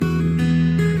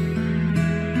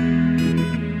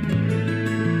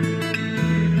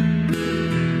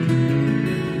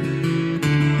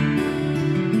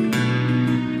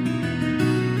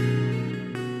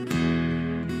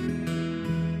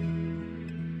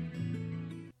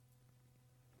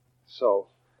So,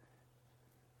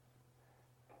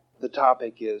 the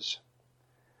topic is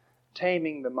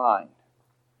taming the mind.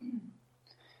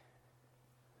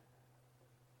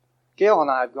 Gail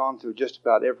and I have gone through just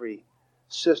about every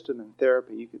system and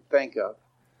therapy you could think of.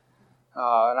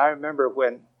 And I remember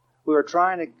when we were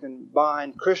trying to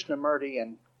combine Krishnamurti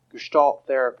and Gestalt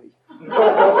therapy.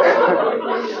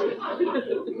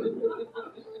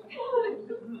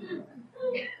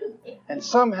 And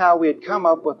somehow we had come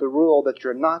up with the rule that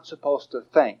you're not supposed to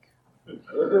think.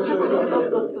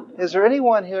 Is there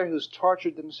anyone here who's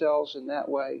tortured themselves in that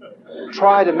way?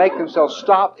 Try to make themselves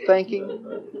stop thinking?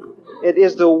 It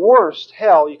is the worst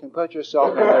hell you can put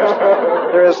yourself in.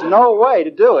 There is no way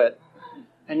to do it.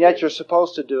 And yet you're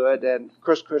supposed to do it. And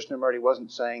Krishnamurti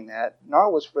wasn't saying that,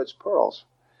 nor was Fritz Perls.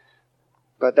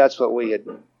 But that's what we had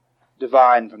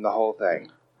divined from the whole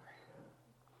thing.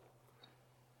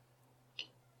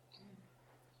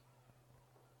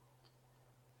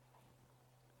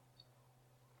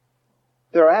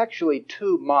 There are actually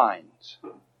two minds.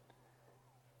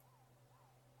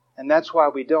 And that's why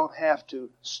we don't have to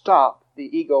stop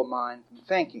the ego mind from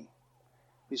thinking.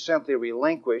 We simply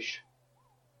relinquish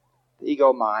the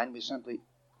ego mind. We simply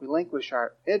relinquish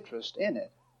our interest in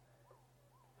it.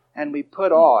 And we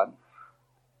put on,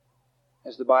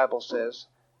 as the Bible says,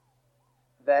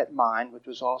 that mind which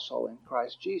was also in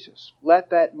Christ Jesus. Let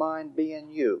that mind be in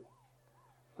you,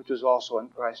 which was also in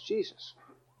Christ Jesus.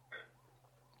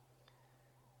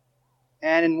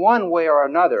 And in one way or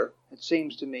another, it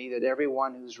seems to me that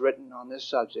everyone who's written on this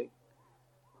subject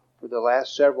for the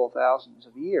last several thousands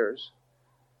of years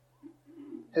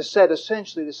has said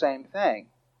essentially the same thing.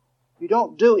 You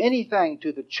don't do anything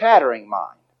to the chattering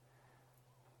mind.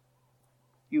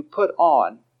 You put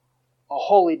on a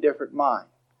wholly different mind.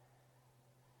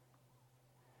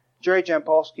 Jerry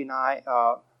Jampolsky and I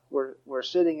were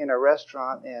sitting in a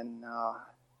restaurant in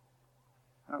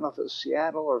I don't know if it was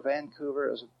Seattle or Vancouver.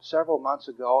 It was several months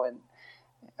ago,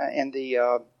 and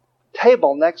the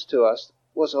table next to us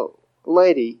was a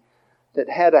lady that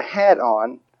had a hat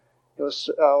on. It was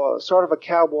sort of a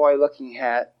cowboy-looking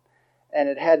hat, and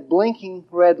it had blinking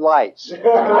red lights. It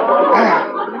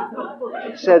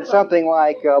said something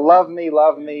like, love me,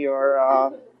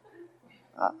 or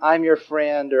I'm your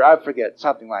friend, or I forget,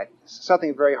 something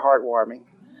very heartwarming.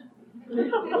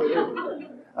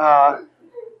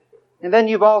 And then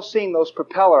you've all seen those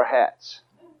propeller hats.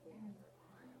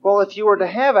 Well, if you were to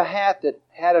have a hat that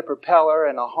had a propeller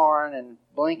and a horn and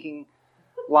blinking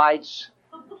lights,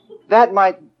 that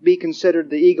might be considered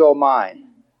the ego mind.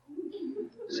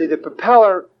 See, the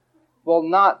propeller will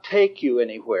not take you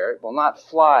anywhere. It will not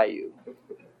fly you.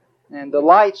 And the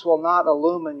lights will not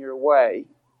illumine your way.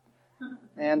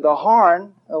 And the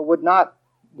horn would not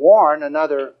warn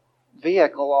another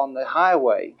vehicle on the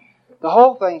highway. The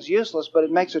whole thing's useless, but it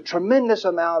makes a tremendous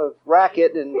amount of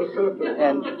racket and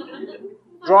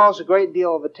draws a great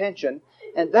deal of attention.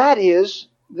 And that is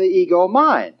the ego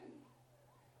mind.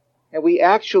 And we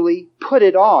actually put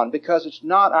it on because it's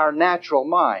not our natural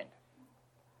mind.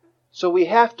 So we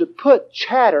have to put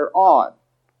chatter on.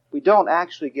 We don't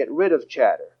actually get rid of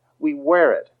chatter. We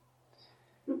wear it.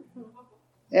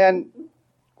 And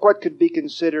what could be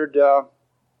considered our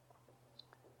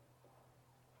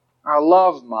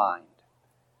love mind,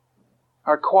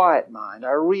 our quiet mind,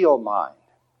 our real mind.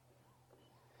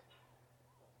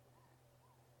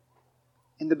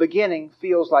 In the beginning,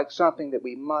 feels like something that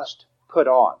we must put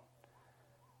on.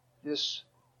 This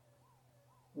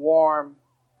warm,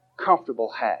 comfortable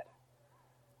hat.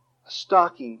 A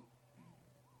stocking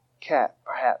cap,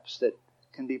 perhaps, that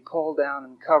can be pulled down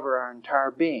and cover our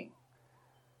entire being.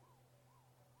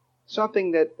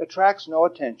 Something that attracts no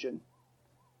attention,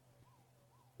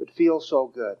 but feels so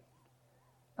good.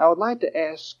 I would like to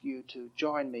ask you to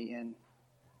join me in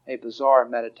a bizarre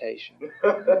meditation.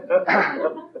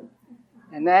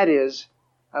 And that is,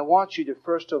 I want you to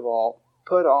first of all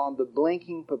put on the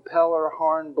blinking propeller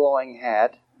horn-blowing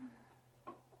hat,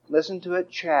 listen to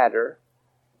it chatter,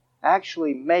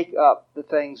 actually make up the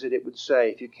things that it would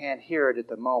say if you can't hear it at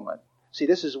the moment. See,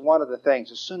 this is one of the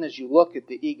things. As soon as you look at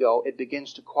the ego, it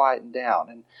begins to quieten down.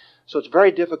 And so it's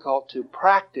very difficult to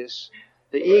practice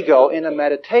the ego in a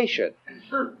meditation.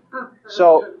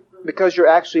 So, because you're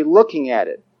actually looking at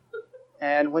it.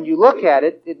 And when you look at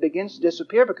it, it begins to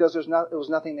disappear because there was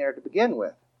nothing there to begin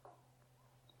with.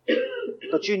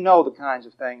 But you know the kinds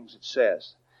of things it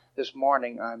says. This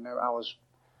morning, I remember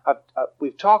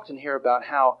we've talked in here about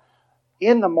how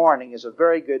in the morning is a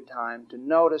very good time to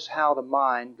notice how the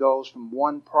mind goes from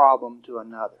one problem to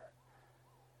another.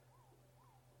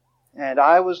 And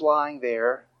I was lying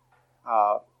there,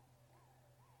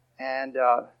 and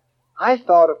I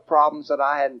thought of problems that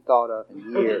I hadn't thought of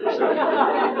in years.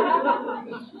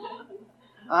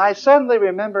 I suddenly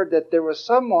remembered that there was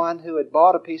someone who had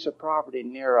bought a piece of property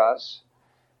near us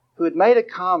who had made a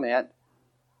comment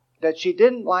that she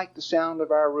didn't like the sound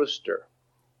of our rooster.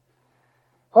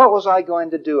 What was I going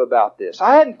to do about this?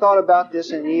 I hadn't thought about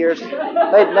this in years. They'd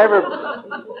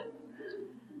never...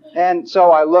 And so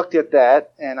I looked at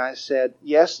that and I said,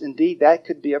 yes, indeed, that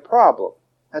could be a problem.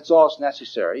 That's all that's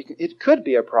necessary. It could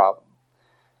be a problem.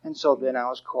 And so then I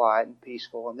was quiet and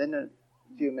peaceful. And then in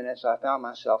a few minutes I found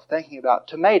myself thinking about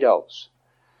tomatoes.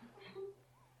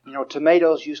 You know,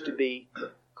 tomatoes used to be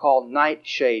called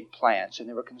nightshade plants, and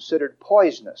they were considered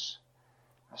poisonous.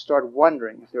 I started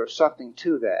wondering if there was something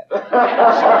to that.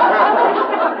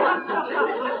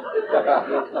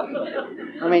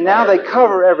 I mean, now they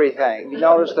cover everything. You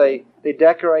notice they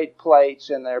decorate plates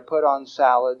and they're put on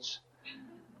salads.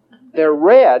 They're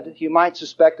red. You might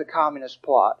suspect a communist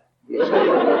plot,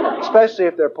 especially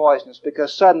if they're poisonous,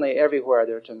 because suddenly everywhere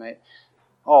they're tomatoes.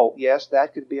 Oh, yes,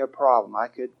 that could be a problem. I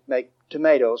could make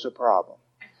tomatoes a problem,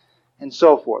 and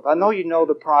so forth. I know you know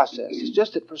the process. It's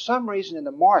just that for some reason in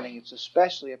the morning it's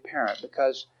especially apparent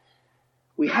because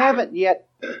we haven't yet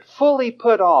fully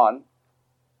put on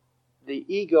the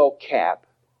ego cap,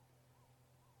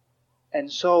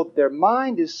 and so their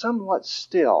mind is somewhat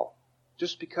still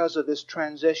just because of this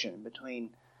transition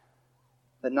between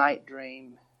the night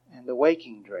dream and the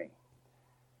waking dream.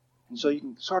 And so you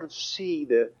can sort of see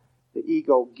the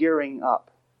ego gearing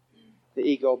up, the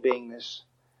ego being this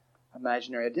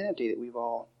imaginary identity that we've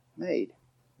all made.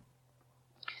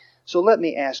 So let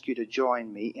me ask you to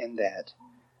join me in that.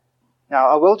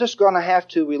 Now, we're just going to have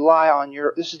to rely on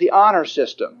this is the honor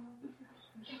system.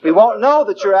 We won't know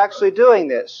that you're actually doing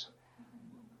this.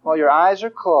 While your eyes are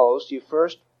closed, you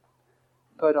first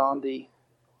put on the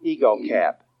ego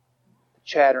cap, the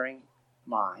chattering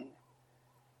mind.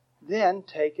 Then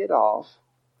take it off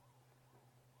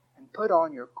and put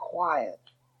on your quiet,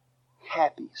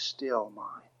 happy, still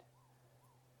mind.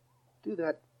 Do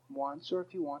that once, or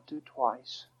if you want to,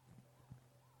 twice.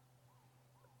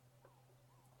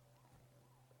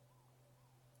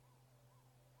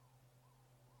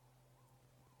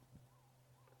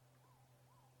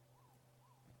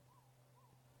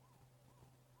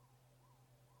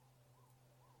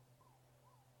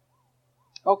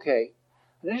 Okay,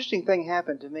 an interesting thing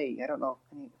happened to me. I don't know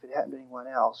if it happened to anyone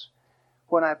else.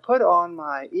 When I put on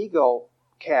my ego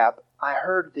cap, I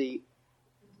heard the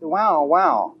wow,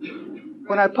 wow.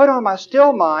 When I put on my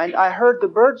still mind, I heard the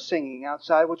birds singing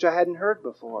outside, which I hadn't heard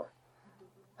before.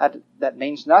 That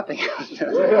means nothing.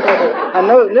 I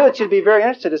knew that you'd be very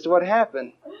interested as to what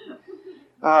happened.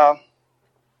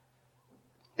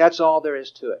 That's all there is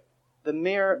to it. The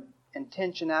mere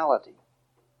intentionality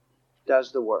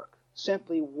does the work.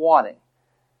 Simply wanting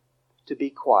to be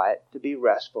quiet, to be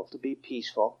restful, to be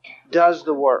peaceful, does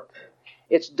the work.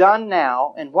 It's done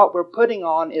now, and what we're putting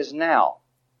on is now.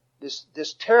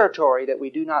 This territory that we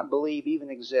do not believe even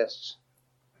exists.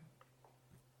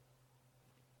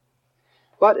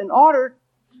 But in order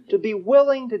to be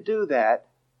willing to do that,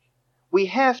 we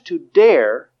have to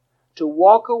dare to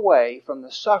walk away from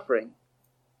the suffering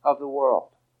of the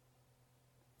world.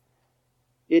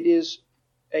 It is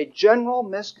a general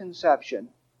misconception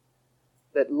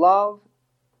that love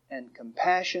and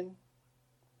compassion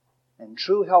and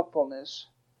true helpfulness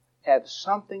have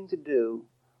something to do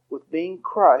with being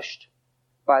crushed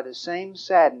by the same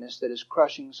sadness that is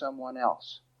crushing someone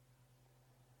else.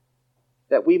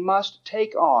 That we must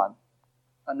take on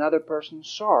another person's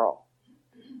sorrow.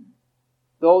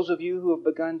 Those of you who have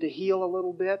begun to heal a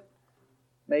little bit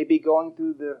may be going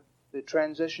through the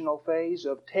transitional phase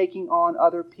of taking on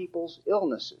other people's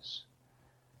illnesses.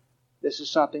 This is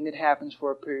something that happens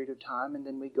for a period of time, and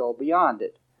then we go beyond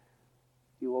it.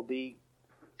 You will be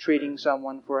treating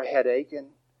someone for a headache, and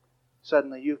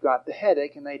suddenly you've got the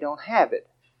headache and they don't have it.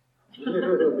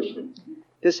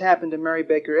 This happened to Mary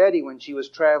Baker Eddy when she was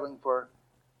traveling for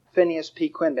Phineas P.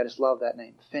 Quimby. I just love that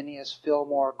name, Phineas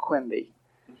Fillmore Quimby.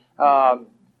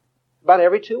 About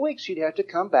every 2 weeks she'd have to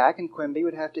come back, and Quimby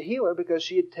would have to heal her because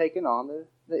she had taken on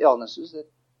the illnesses.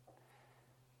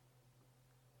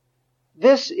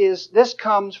 This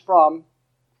comes from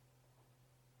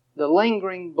the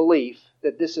lingering belief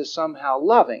that this is somehow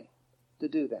loving to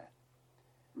do that.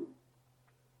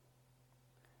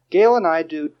 Gail and I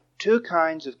do 2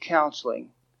 kinds of counseling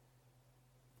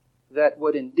that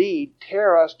would indeed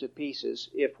tear us to pieces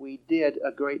if we did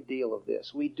a great deal of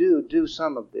this. We do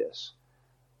some of this.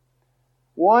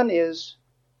 One is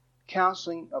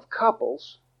counseling of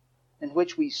couples in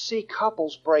which we see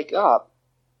couples break up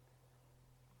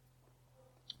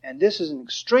And this is an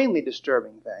extremely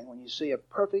disturbing thing when you see a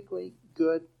perfectly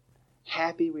good,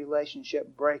 happy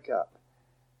relationship break up.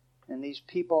 And these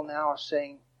people now are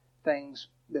saying things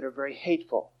that are very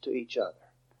hateful to each other.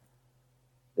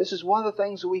 This is one of the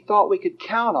things that we thought we could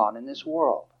count on in this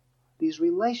world. These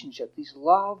relationships, these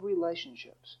love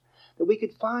relationships. That we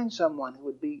could find someone who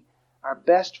would be our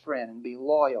best friend and be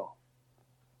loyal.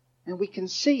 And we can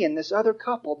see in this other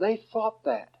couple, they fought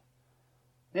that.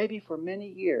 Maybe for many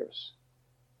years.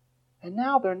 And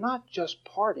now they're not just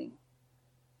parting.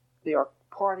 They are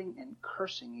parting and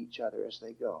cursing each other as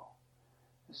they go.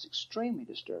 It's extremely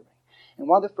disturbing. And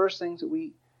one of the first things that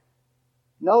we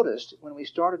noticed when we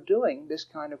started doing this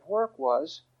kind of work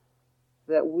was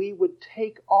that we would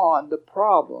take on the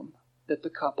problem that the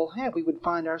couple had. We would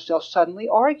find ourselves suddenly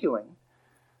arguing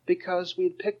because we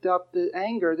had picked up the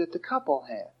anger that the couple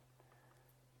had.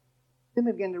 Then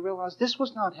we began to realize this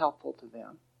was not helpful to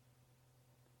them.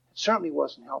 It certainly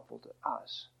wasn't helpful to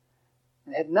us.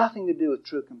 And it had nothing to do with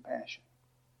true compassion.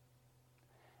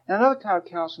 And another kind of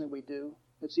counseling that we do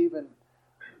that's even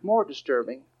more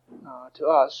disturbing to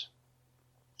us,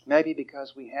 maybe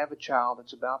because we have a child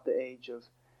that's about the age of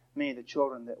many of the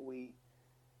children that we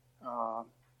are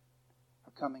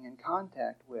coming in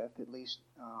contact with, at least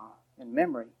in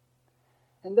memory.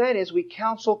 And that is, we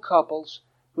counsel couples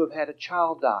who have had a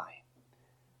child die.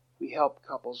 We help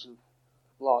couples who've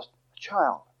lost a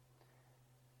child.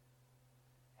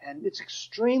 And it's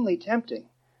extremely tempting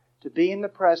to be in the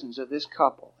presence of this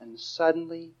couple and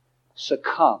suddenly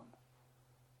succumb.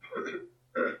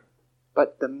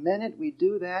 But the minute we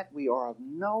do that, we are of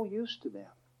no use to them.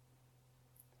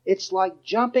 It's like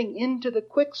jumping into the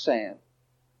quicksand.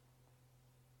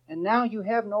 And now you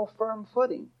have no firm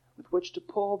footing with which to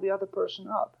pull the other person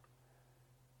up.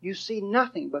 You see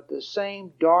nothing but the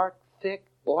same dark, thick,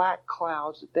 black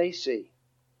clouds that they see.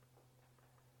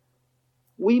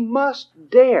 We must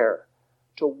dare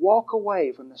to walk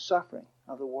away from the suffering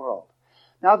of the world.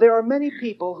 Now, there are many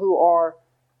people who are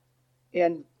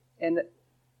in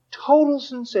total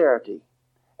sincerity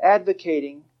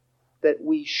advocating that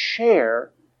we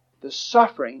share the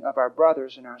suffering of our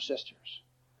brothers and our sisters,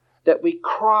 that we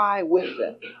cry with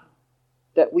them,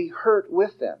 that we hurt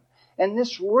with them. And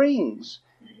this rings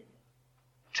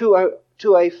to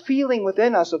a feeling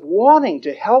within us of wanting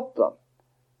to help them.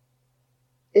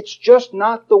 It's just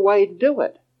not the way to do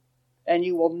it. And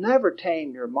you will never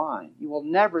tame your mind. You will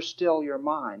never still your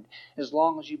mind as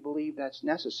long as you believe that's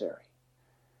necessary.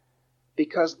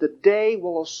 Because the day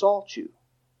will assault you.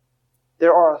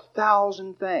 There are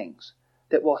 1,000 things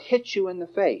that will hit you in the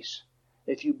face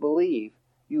if you believe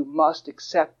you must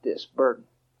accept this burden.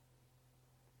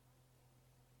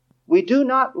 We do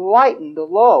not lighten the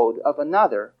load of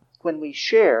another when we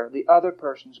share the other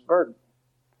person's burden.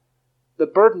 The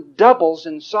burden doubles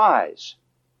in size.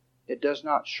 It does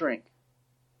not shrink.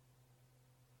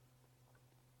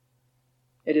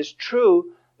 It is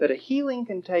true that a healing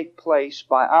can take place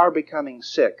by our becoming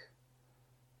sick,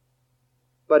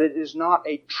 but it is not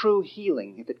a true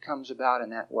healing if it comes about in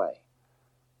that way.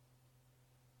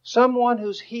 Someone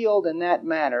who's healed in that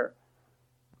manner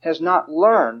has not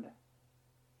learned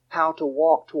how to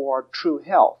walk toward true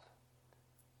health.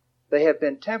 They have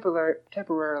been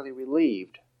temporarily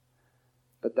relieved,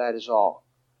 but that is all.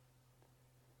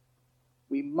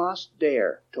 We must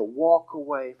dare to walk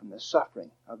away from the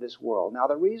suffering of this world. Now,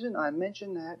 the reason I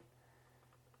mention that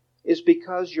is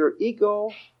because your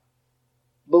ego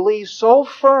believes so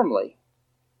firmly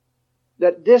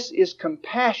that this is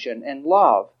compassion and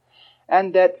love,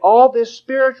 and that all this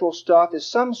spiritual stuff is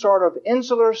some sort of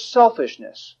insular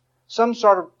selfishness, some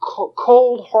sort of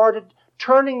cold-hearted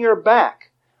turning your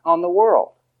back on the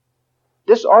world.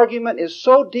 This argument is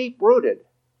so deep-rooted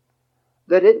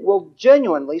that it will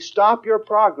genuinely stop your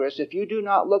progress if you do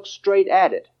not look straight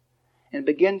at it and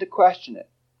begin to question it.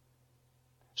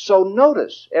 So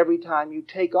notice every time you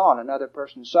take on another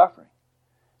person's suffering.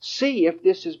 See if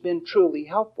this has been truly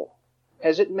helpful.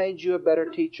 Has it made you a better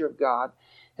teacher of God?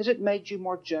 Has it made you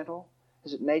more gentle?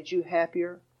 Has it made you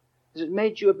happier? Has it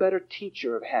made you a better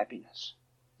teacher of happiness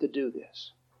to do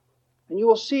this? And you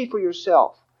will see for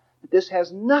yourself that this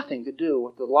has nothing to do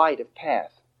with the lighted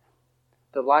path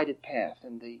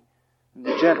and the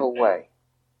gentle way.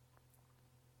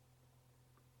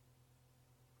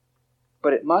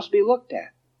 But it must be looked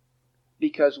at,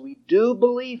 because we do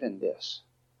believe in this.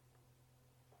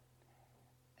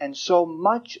 And so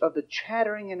much of the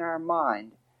chattering in our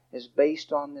mind is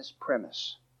based on this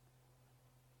premise.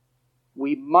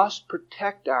 We must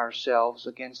protect ourselves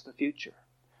against the future.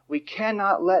 We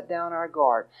cannot let down our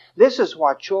guard. This is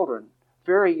why children,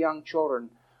 very young children,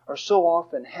 are so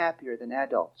often happier than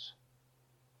adults.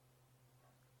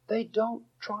 they don't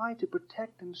try to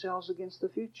protect themselves against the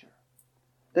future.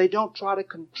 They don't try to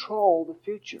control the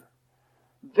future.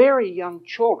 Very young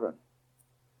children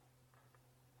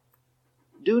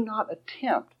do not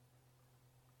attempt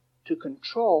to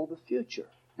control the future.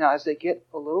 Now, as they get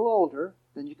a little older,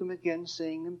 then you can begin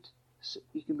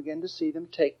to see them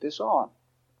take this on.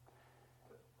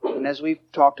 And as we've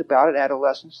talked about at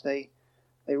adolescence, they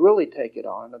really take it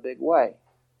on in a big way.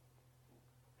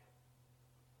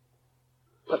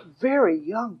 But very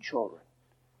young children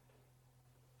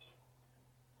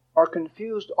are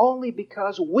confused only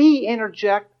because we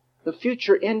interject the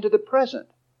future into the present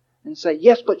and say,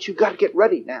 yes, but you've got to get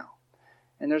ready now.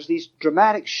 And there's these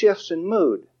dramatic shifts in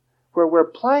mood where we're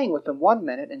playing with them 1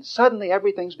 minute and suddenly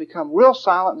everything's become real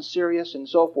silent and serious and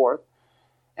so forth,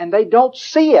 and they don't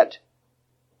see it.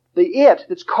 The it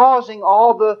that's causing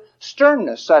all the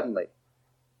sternness suddenly.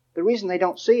 The reason they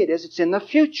don't see it is it's in the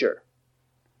future.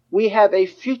 We have a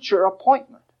future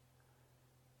appointment.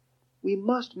 We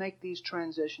must make these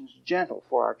transitions gentle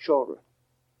for our children.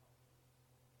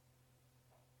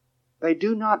 They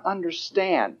do not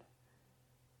understand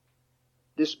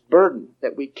this burden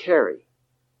that we carry,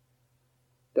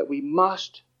 that we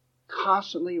must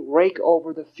constantly rake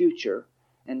over the future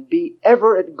and be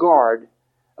ever at guard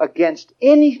against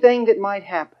anything that might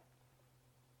happen.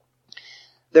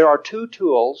 There are two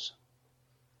tools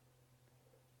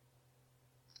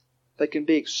that can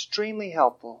be extremely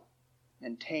helpful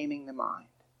in taming the mind,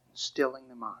 stilling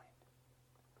the mind.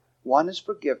 One is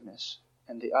forgiveness,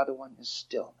 and the other one is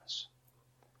stillness.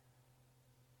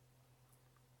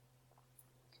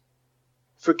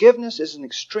 Forgiveness is an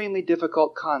extremely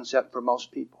difficult concept for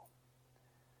most people.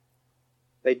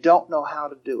 They don't know how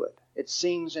to do it. It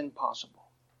seems impossible.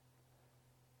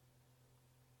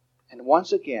 And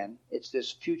once again, it's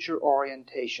this future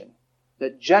orientation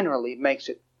that generally makes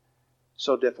it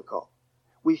so difficult.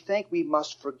 We think we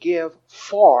must forgive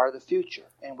for the future,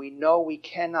 and we know we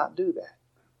cannot do that.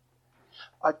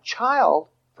 A child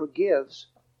forgives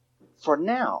for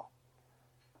now.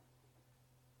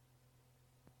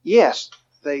 Yes,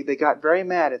 they got very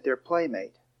mad at their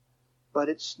playmate, but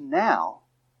it's now,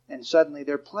 and suddenly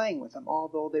they're playing with them,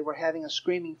 although they were having a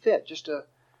screaming fit just a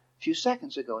few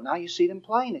seconds ago. Now you see them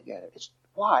playing together.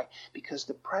 Why? Because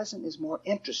the present is more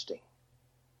interesting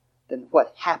than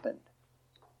what happened.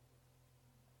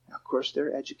 Now, of course,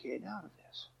 they're educated out of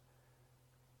this.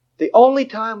 The only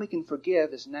time we can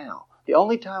forgive is now. The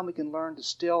only time we can learn to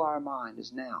still our mind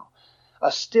is now.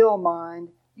 A still mind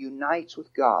unites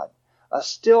with God. A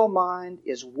still mind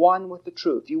is one with the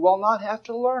truth. You will not have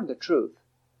to learn the truth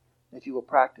if you will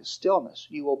practice stillness.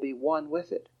 You will be one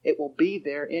with it. It will be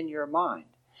there in your mind.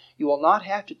 You will not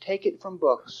have to take it from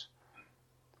books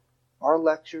or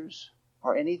lectures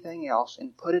or anything else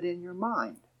and put it in your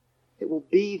mind. It will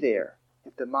be there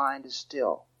if the mind is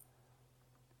still.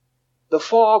 The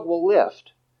fog will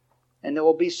lift, and there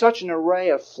will be such an array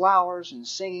of flowers and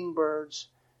singing birds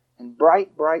and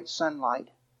bright, bright sunlight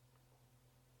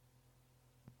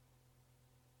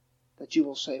that you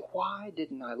will say, why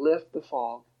didn't I lift the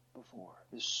fog before?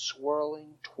 This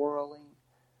swirling, twirling,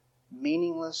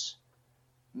 meaningless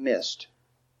mist.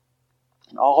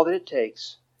 And all that it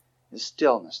takes is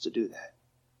stillness to do that.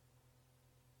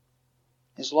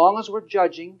 As long as we're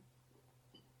judging,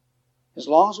 as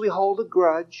long as we hold a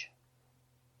grudge,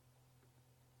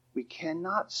 we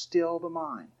cannot still the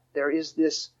mind. There is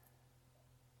this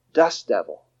dust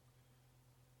devil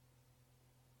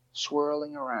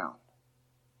swirling around.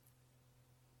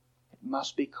 It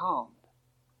must be calmed.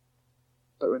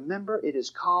 But remember, it is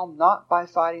calmed not by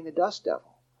fighting the dust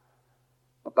devil,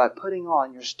 but by putting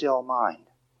on your still mind.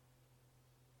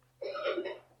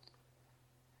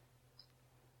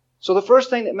 So the first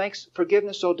thing that makes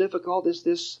forgiveness so difficult is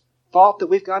this thought that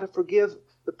we've got to forgive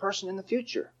the person in the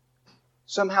future.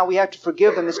 Somehow we have to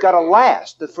forgive them. It's got to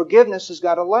last. The forgiveness has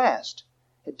got to last.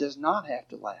 It does not have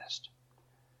to last.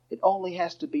 It only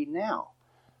has to be now.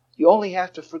 You only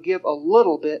have to forgive a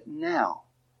little bit now.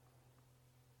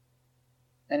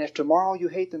 And if tomorrow you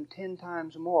hate them 10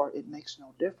 times more, it makes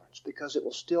no difference because it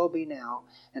will still be now,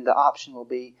 and the option will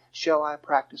be, shall I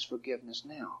practice forgiveness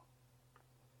now?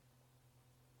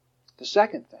 The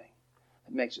second thing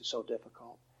that makes it so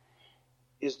difficult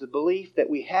is the belief that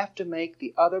we have to make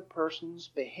the other person's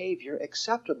behavior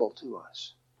acceptable to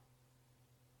us.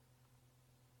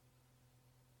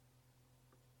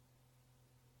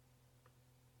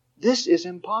 This is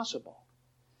impossible.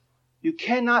 You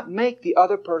cannot make the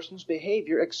other person's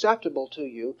behavior acceptable to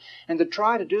you, and to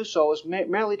try to do so is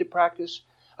merely to practice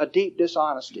a deep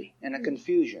dishonesty and a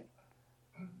confusion.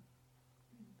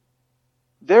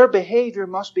 Their behavior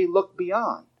must be looked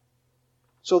beyond.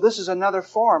 So this is another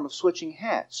form of switching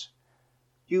hats.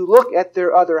 You look at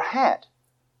their other hat.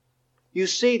 You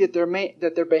see that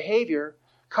their behavior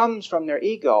comes from their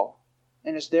ego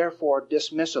and is therefore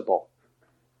dismissible.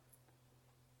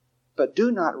 But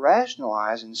do not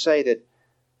rationalize and say that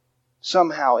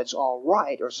somehow it's all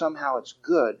right or somehow it's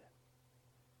good.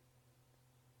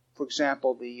 For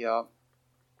example, the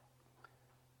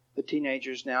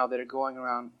teenagers now that are going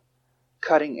around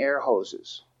cutting air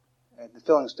hoses at the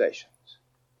filling stations.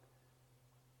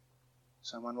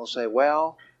 Someone will say,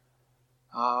 well,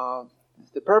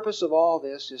 the purpose of all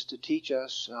this is to teach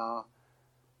us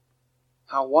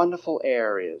how wonderful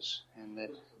air is, and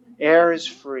that air is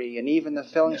free, and even the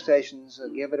filling stations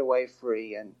give it away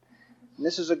free. And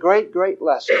this is a great, great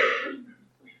lesson.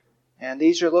 And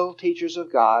these are little teachers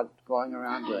of God going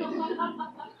around doing it.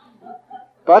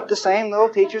 But the same little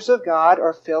teachers of God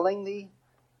are filling the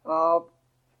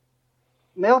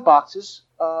mailboxes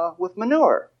with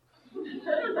manure.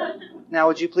 Now,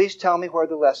 would you please tell me where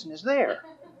the lesson is there?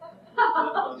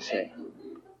 You see.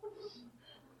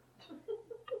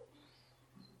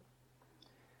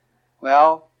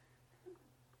 Well,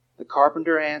 the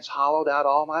carpenter ants hollowed out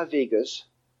all my vigas.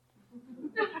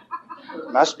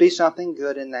 Must be something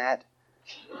good in that.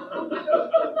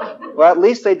 Well, at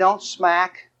least they don't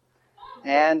smack,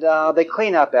 and they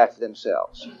clean up after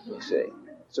themselves. You see,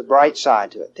 it's a bright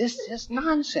side to it. This is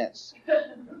nonsense.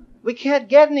 We can't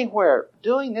get anywhere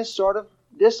doing this sort of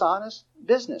dishonest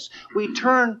business. We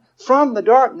turn from the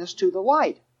darkness to the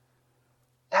light.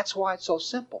 That's why it's so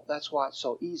simple. That's why it's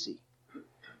so easy.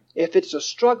 If it's a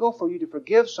struggle for you to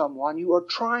forgive someone, you are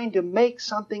trying to make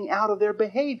something out of their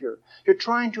behavior. You're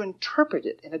trying to interpret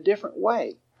it in a different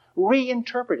way.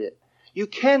 Reinterpret it. You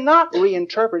cannot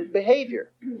reinterpret behavior.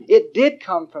 It did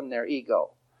come from their ego.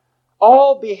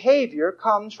 All behavior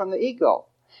comes from the ego.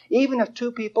 Even if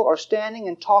two people are standing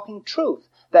and talking truth,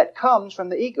 that comes from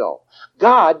the ego.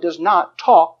 God does not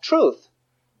talk truth.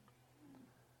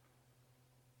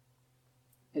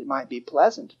 It might be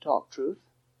pleasant to talk truth,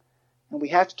 and we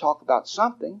have to talk about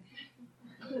something.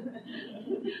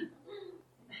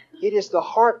 It is the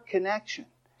heart connection.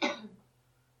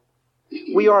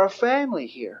 We are a family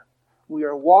here. We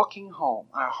are walking home.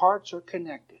 Our hearts are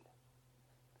connected.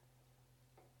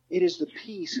 It is the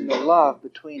peace and the love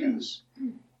between us.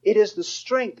 It is the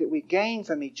strength that we gain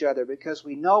from each other because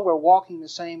we know we're walking the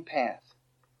same path.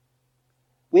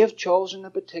 We have chosen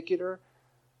a particular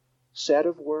set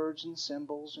of words and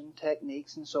symbols and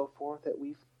techniques and so forth that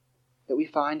we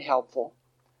find helpful.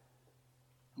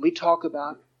 We talk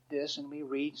about this and we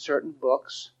read certain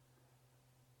books.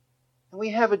 And we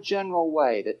have a general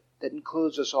way that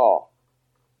includes us all.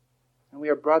 And we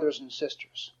are brothers and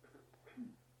sisters.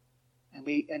 And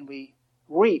we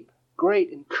reap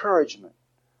great encouragement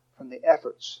from the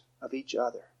efforts of each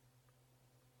other.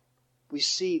 We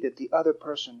see that the other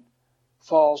person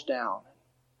falls down and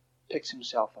picks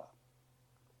himself up.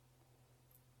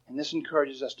 And this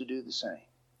encourages us to do the same.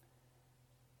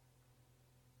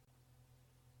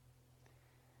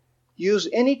 Use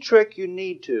any trick you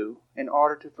need to in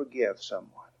order to forgive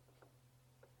someone.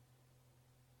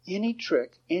 Any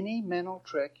trick, any mental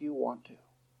trick you want to.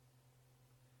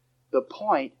 The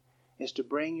point is to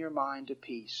bring your mind to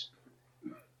peace,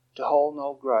 to hold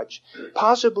no grudge.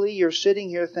 Possibly you're sitting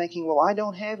here thinking, well, I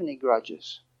don't have any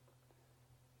grudges.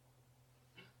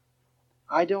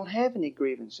 I don't have any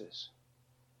grievances.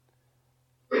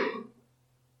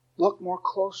 Look more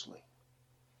closely.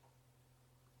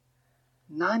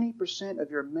 90%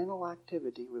 of your mental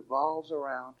activity revolves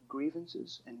around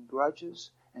grievances and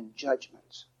grudges and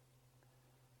judgments.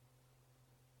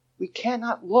 We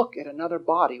cannot look at another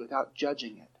body without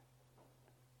judging it.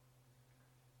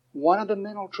 One of the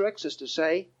mental tricks is to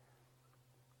say,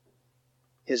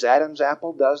 his Adam's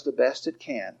apple does the best it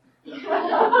can.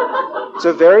 It's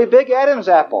a very big Adam's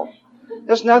apple.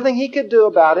 There's nothing he could do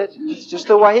about it. It's just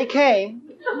the way he came.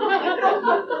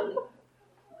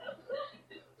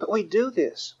 But we do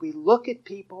this. We look at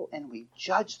people and we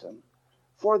judge them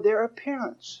for their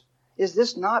appearance. Is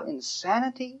this not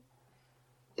insanity?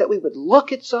 That we would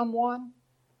look at someone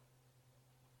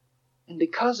and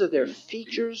because of their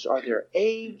features or their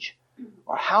age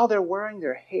or how they're wearing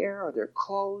their hair or their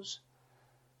clothes,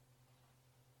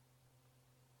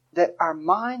 that our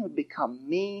mind would become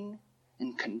mean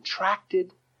and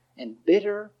contracted and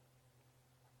bitter.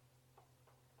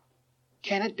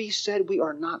 Can it be said we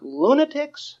are not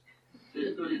lunatics?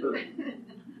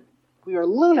 We are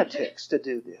lunatics to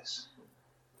do this.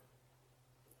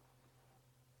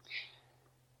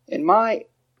 In my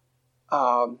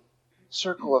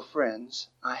circle of friends,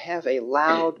 I have a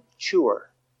loud chewer.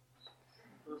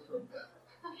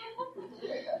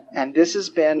 And this has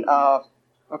been a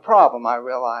problem, I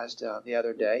realized the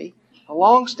other day. A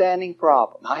long-standing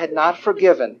problem. I had not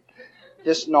forgiven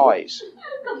this noise.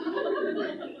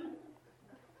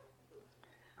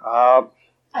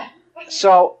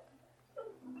 So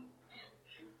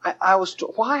I was.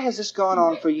 Why has this gone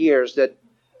on for years that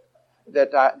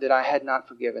I had not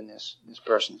forgiven this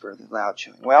person for the loud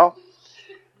chewing? Well,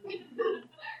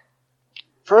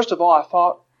 first of all, I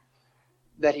thought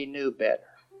that he knew better.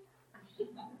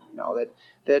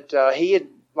 That he had,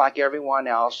 like everyone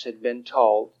else, had been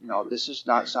told, this is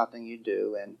not something you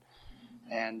do,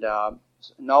 and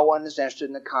no one is interested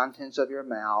in the contents of your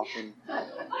mouth, and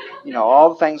all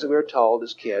the things that we were told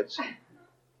as kids.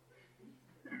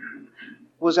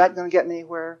 Was that going to get me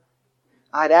anywhere?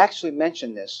 I'd actually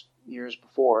mentioned this years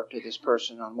before to this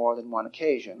person on more than one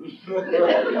occasion.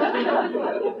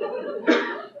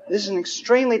 This is an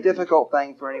extremely difficult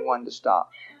thing for anyone to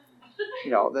stop.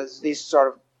 These sort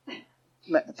of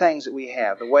things that we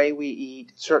have, the way we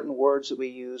eat, certain words that we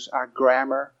use, our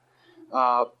grammar,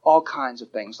 all kinds of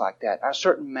things like that, our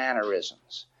certain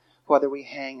mannerisms, whether we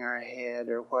hang our head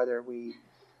or whether we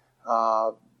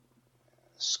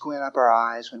squint up our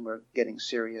eyes when we're getting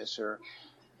serious, or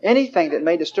anything that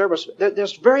may disturb us.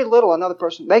 There's very little another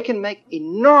person. They can make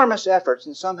enormous efforts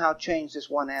and somehow change this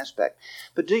one aspect.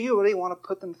 But do you really want to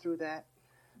put them through that?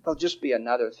 They'll just be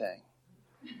another thing.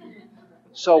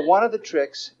 So one of the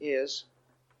tricks is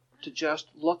to just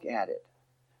look at it.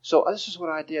 So this is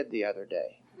what I did the other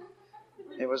day.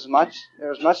 There was much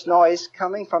noise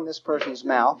coming from this person's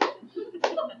mouth.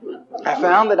 I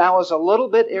found that I was a little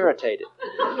bit irritated.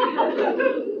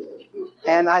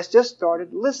 And I just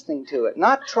started listening to it,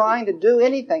 not trying to do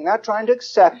anything, not trying to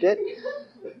accept it,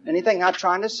 not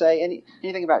trying to say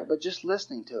anything about it, but just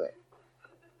listening to it.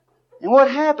 And what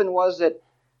happened was that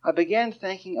I began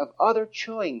thinking of other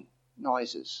chewing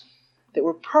noises that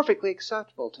were perfectly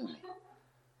acceptable to me.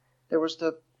 There was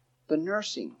the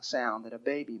nursing sound that a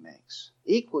baby makes,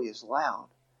 equally as loud,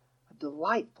 a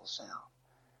delightful sound.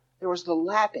 There was the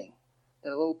lapping that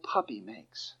a little puppy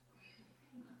makes,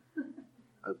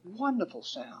 a wonderful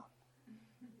sound.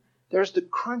 There's the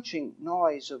crunching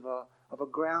noise of a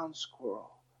ground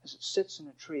squirrel as it sits in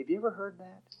a tree. Have you ever heard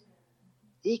that?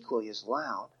 Equally as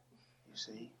loud, you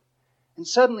see. And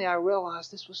suddenly I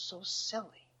realized this was so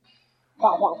silly.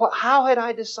 How had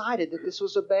I decided that this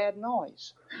was a bad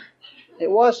noise? It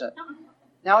wasn't.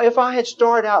 Now, if I had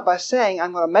started out by saying,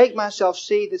 I'm going to make myself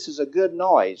see this is a good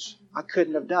noise, I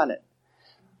couldn't have done it.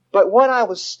 But when I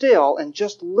was still and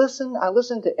just listened, I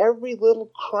listened to every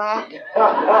little crack.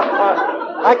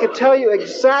 I could tell you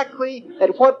exactly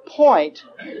at what point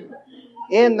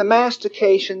in the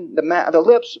mastication the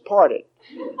lips parted.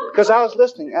 Because I was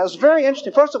listening. I was very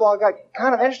interested. First of all, I got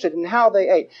kind of interested in how they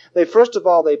ate. First of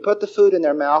all, they put the food in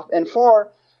their mouth, and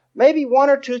for maybe one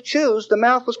or two chews, the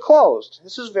mouth was closed.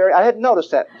 I hadn't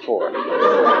noticed that before.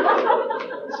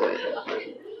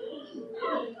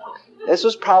 This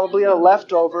was probably a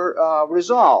leftover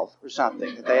resolve or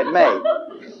something that they had made.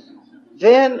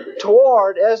 Then,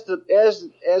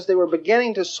 as they were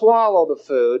beginning to swallow the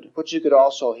food, which you could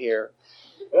also hear,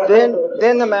 then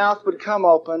the mouth would come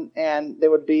open and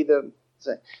there would be the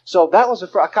thing. So that was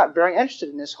I got very interested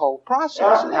in this whole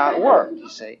process and how it worked, you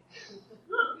see.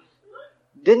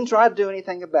 Didn't try to do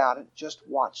anything about it, just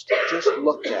watched it, just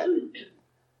looked at it.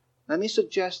 Let me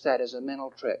suggest that as a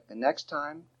mental trick. The next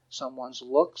time someone's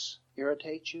looks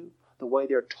irritate you, the way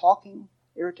they're talking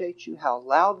irritates you, how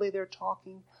loudly they're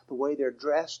talking, the way they're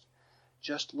dressed,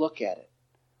 just look at it.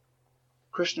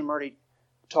 Krishnamurti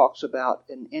talks about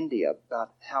in India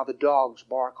about how the dogs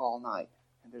bark all night.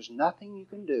 And there's nothing you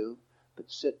can do but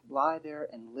lie there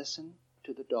and listen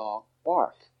to the dog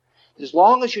bark. As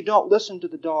long as you don't listen to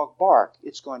the dog bark,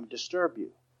 it's going to disturb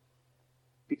you.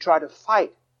 You try to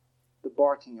fight the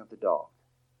barking of the dog.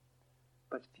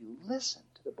 But if you listen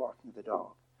to the barking of the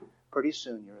dog, pretty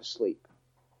soon you're asleep.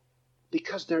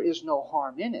 Because there is no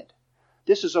harm in it.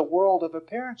 This is a world of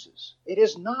appearances. It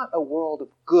is not a world of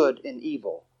good and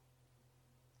evil.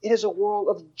 It is a world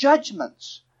of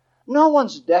judgments. No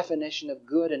one's definition of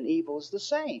good and evil is the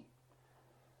same.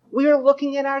 We are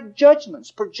looking at our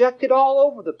judgments projected all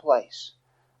over the place.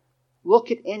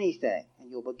 Look at anything, and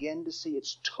you'll begin to see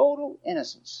its total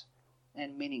innocence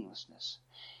and meaninglessness.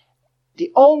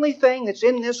 The only thing that's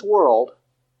in this world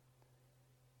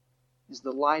is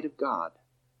the light of God,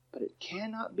 but it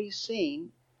cannot be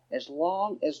seen as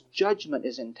long as judgment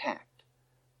is intact.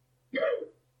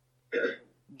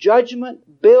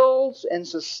 Judgment builds and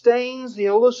sustains the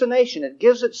hallucination. It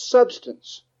gives it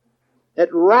substance. It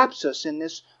wraps us in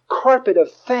this carpet of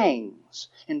things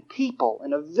and people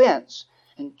and events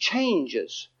and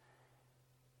changes.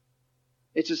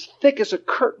 It's as thick as a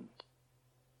curtain.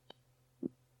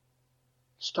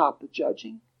 Stop the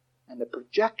judging, and the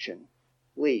projection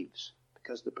leaves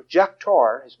because the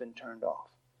projector has been turned off.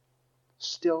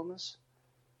 Stillness,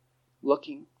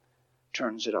 looking,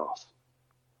 turns it off.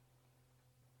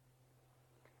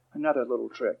 Another little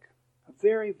trick, a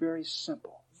very, very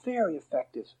simple, very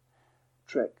effective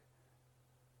trick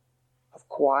of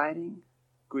quieting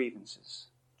grievances,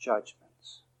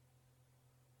 judgments,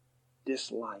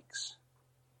 dislikes,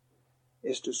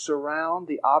 is to surround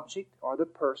the object or the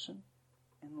person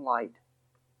in light.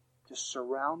 Just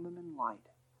surround them in light.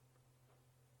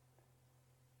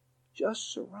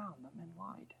 Just surround them in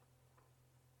light.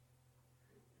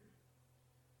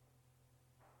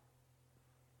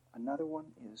 Another one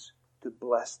is to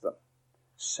bless them.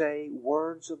 Say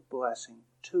words of blessing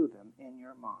to them in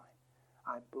your mind.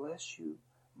 I bless you,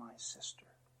 my sister.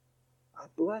 I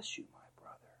bless you, my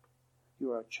brother.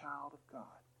 You are a child of God.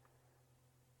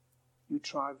 You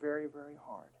try very, very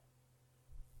hard.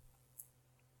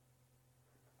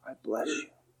 I bless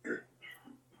you.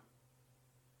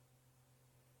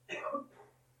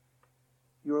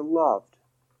 You're loved.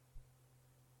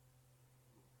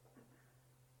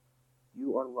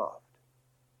 You are loved.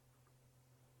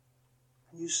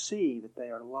 And you see that they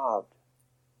are loved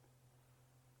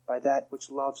by that which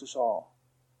loves us all.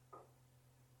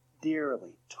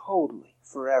 Dearly, totally,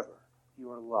 forever,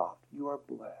 you are loved. You are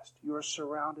blessed. You are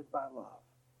surrounded by love.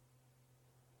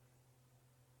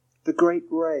 The great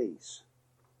rays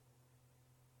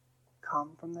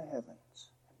come from the heavens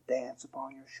and dance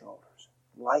upon your shoulders,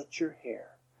 light your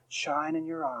hair, shine in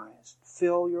your eyes,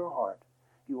 fill your heart.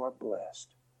 You are blessed.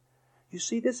 You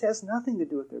see, this has nothing to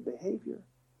do with their behavior.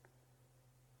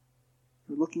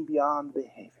 You're looking beyond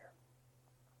behavior.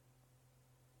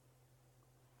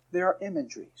 There are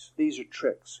imageries. These are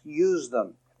tricks. Use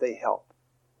them if they help.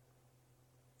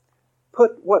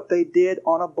 Put what they did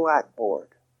on a blackboard.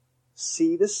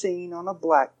 See the scene on a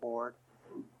blackboard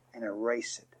and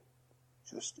erase it.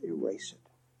 Just erase it.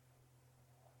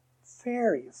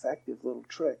 Very effective little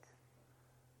trick.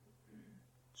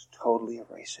 Just totally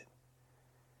erase it.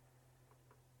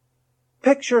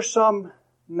 Picture some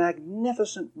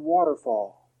magnificent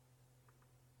waterfall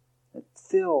that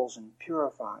fills and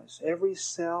purifies every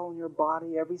cell in your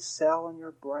body, every cell in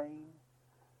your brain,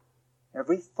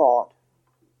 every thought,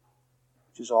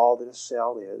 which is all that a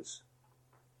cell is.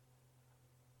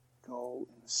 Go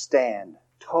and stand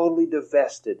totally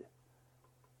divested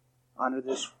under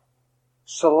this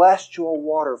celestial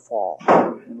waterfall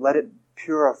and let it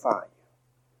purify you,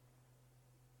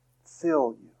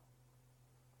 fill you,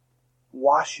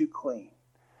 wash you clean.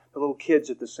 The little kids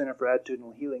at the Center for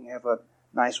Attitudinal Healing have a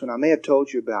nice one. I may have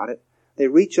told you about it. They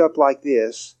reach up like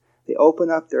this, they open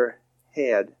up their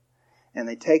head, and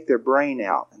they take their brain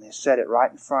out, and they set it right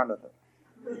in front of them.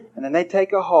 And then they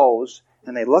take a hose,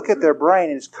 and they look at their brain,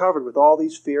 and it's covered with all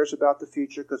these fears about the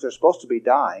future because they're supposed to be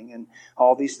dying, and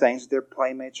all these things that their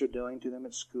playmates are doing to them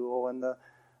at school, and the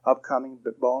upcoming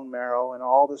bone marrow, and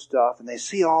all this stuff. And they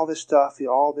see all this stuff,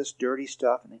 all this dirty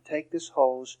stuff, and they take this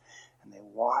hose, and they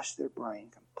wash their brain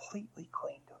completely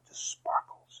clean till it just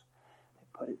sparkles. They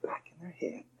put it back in their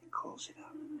head and close it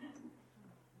up.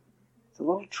 It's a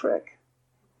little trick.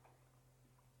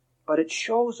 But it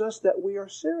shows us that we are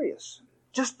serious.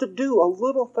 Just to do a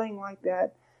little thing like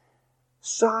that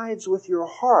sides with your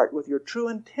heart, with your true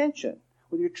intention,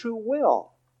 with your true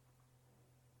will.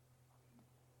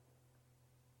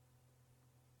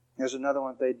 There's another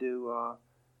one they do,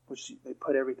 which they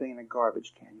put everything in a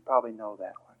garbage can. You probably know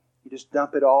that one. You just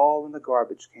dump it all in the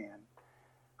garbage can.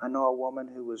 I know a woman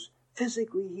who was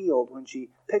physically healed when she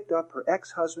picked up her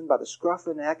ex-husband by the scruff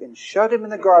of the neck and shoved him in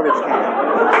the garbage can.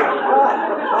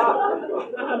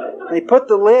 And you put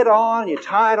the lid on, you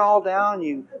tie it all down,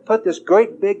 you put this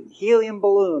great big helium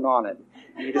balloon on it,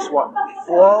 and you just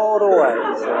float away.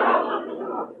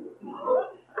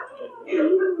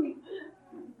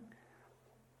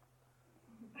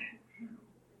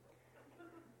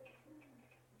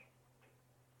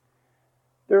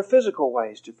 There are physical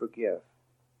ways to forgive.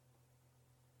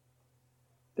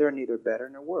 They're neither better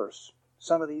nor worse.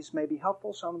 Some of these may be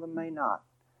helpful, some of them may not.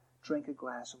 Drink a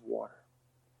glass of water.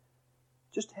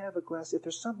 Just have a glass. If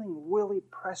there's something really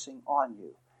pressing on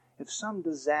you, if some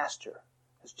disaster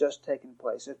has just taken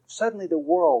place, if suddenly the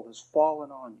world has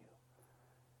fallen on you,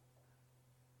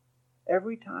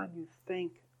 every time you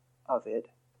think of it,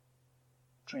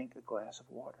 drink a glass of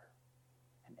water.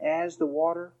 And as the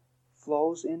water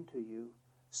flows into you,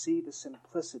 see the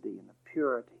simplicity and the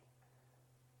purity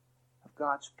of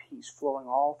God's peace flowing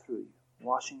all through you,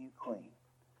 washing you clean.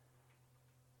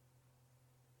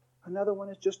 Another one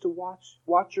is just to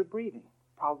watch your breathing.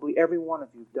 Probably every one of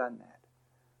you have done that.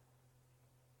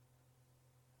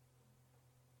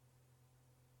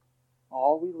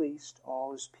 All released,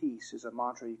 all is peace is a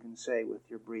mantra you can say with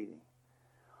your breathing.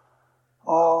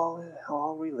 All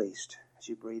released as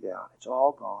you breathe out. It's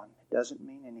all gone. It doesn't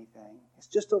mean anything. It's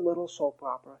just a little soap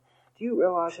opera. Do you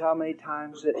realize how many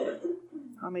times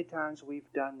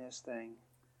we've done this thing?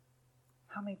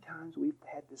 How many times we've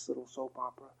had this little soap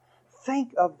opera?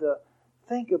 Think of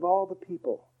all the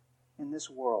people in this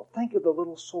world. Think of the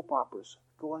little soap operas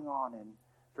going on in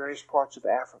various parts of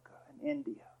Africa and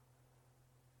India.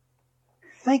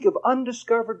 Think of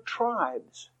undiscovered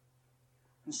tribes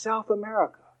in South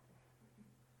America,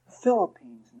 the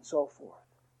Philippines, and so forth,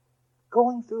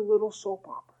 going through little soap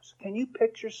operas. Can you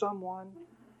picture someone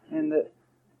in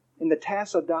the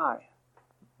Tassadai,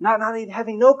 not even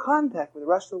having no contact with the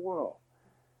rest of the world?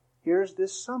 Here's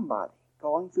this somebody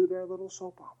going through their little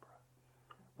soap opera.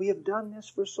 We have done this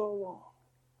for so long.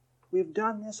 We have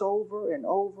done this over and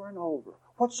over and over.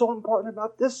 What's so important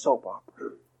about this soap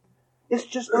opera? It's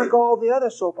just like all the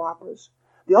other soap operas.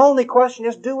 The only question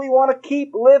is, do we want to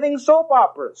keep living soap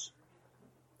operas?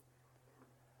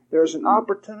 There's an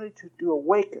opportunity to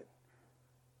awaken.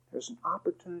 There's an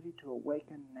opportunity to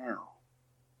awaken now.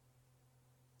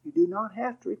 You do not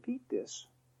have to repeat this.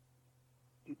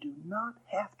 You do not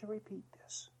have to repeat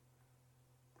this.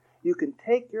 You can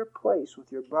take your place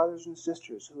with your brothers and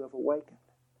sisters who have awakened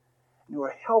and who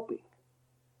are helping.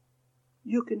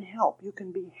 You can help. You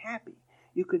can be happy.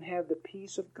 You can have the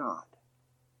peace of God.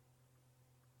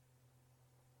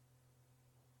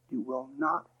 You will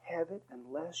not have it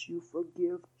unless you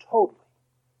forgive totally.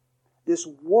 This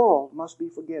world must be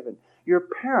forgiven. Your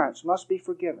parents must be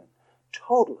forgiven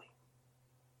totally.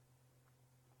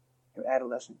 Your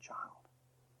adolescent child.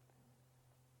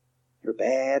 Your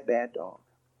bad, bad dog.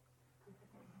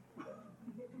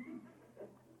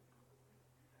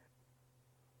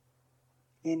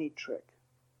 Any trick.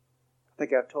 I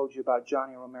think I've told you about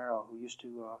Johnny Romero, who used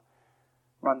to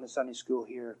run the Sunday school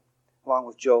here, along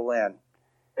with Joe Lynn.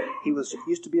 He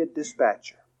used to be a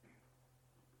dispatcher.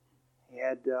 He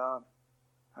had,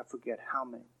 I forget how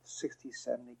many, 60,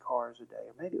 70 cars a day,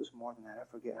 or maybe it was more than that.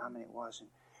 I forget how many it was. And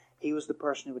he was the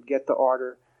person who would get the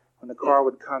order when the car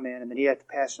would come in, and then he had to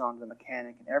pass it on to the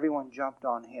mechanic, and everyone jumped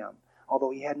on him, although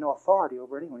he had no authority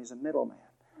over anyone. He's a middleman.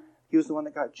 He was the one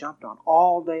that got jumped on.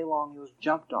 All day long he was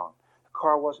jumped on. The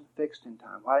car wasn't fixed in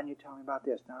time. Why didn't you tell me about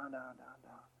this? No.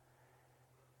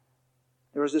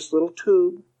 There was this little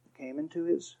tube that came into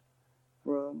his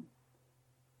room,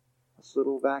 this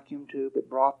little vacuum tube that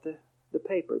brought the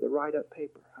paper, the write-up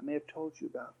paper. I may have told you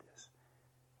about this.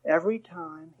 Every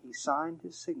time he signed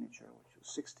his signature, which was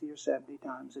 60 or 70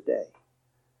 times a day,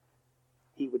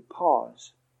 he would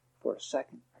pause for a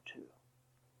second or two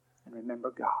and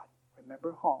remember God,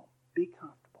 remember home, be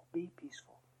comfortable, be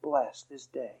peaceful, bless this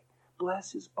day,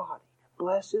 bless his body,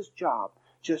 bless his job,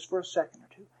 just for a second or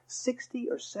two. 60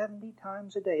 or 70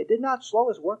 times a day. It did not slow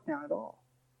his work down at all.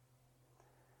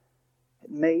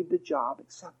 It made the job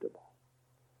acceptable.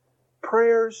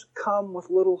 Prayers come with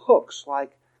little hooks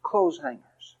like clothes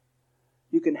hangers.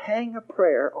 You can hang a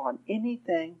prayer on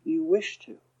anything you wish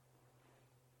to.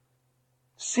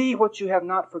 See what you have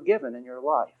not forgiven in your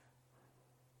life.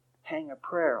 Hang a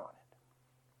prayer on it.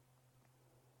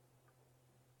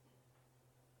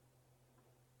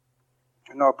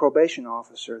 I know a probation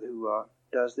officer who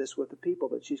does this with the people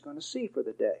that she's going to see for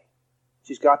the day.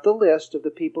 She's got the list of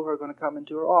the people who are going to come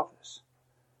into her office.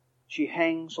 She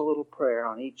hangs a little prayer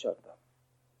on each of them.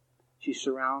 She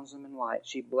surrounds them in light.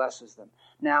 She blesses them.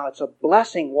 Now it's a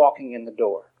blessing walking in the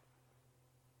door.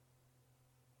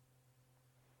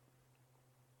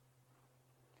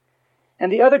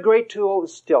 And the other great tool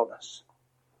is stillness.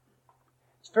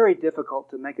 It's very difficult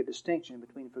to make a distinction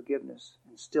between forgiveness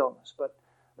and stillness, but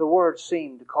the words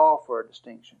seem to call for a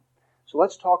distinction. So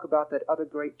let's talk about that other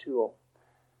great tool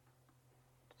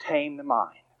to tame the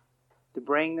mind, to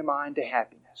bring the mind to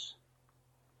happiness.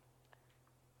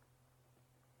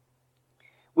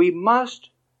 We must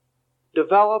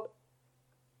develop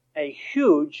a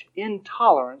huge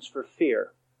intolerance for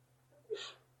fear.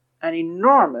 An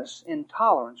enormous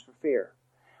intolerance for fear.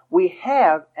 We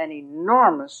have an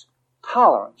enormous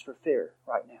tolerance for fear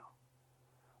right now.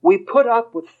 We put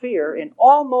up with fear in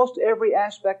almost every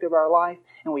aspect of our life,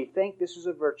 and we think this is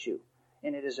a virtue.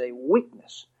 And it is a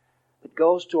weakness that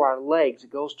goes to our legs,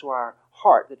 it goes to our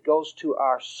heart, that goes to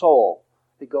our soul,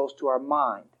 that goes to our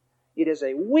mind. It is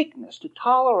a weakness to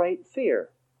tolerate fear.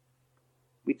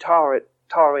 We tolerate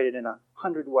it in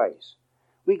 100 ways.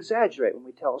 We exaggerate when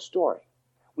we tell a story.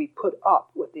 We put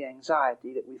up with the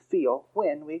anxiety that we feel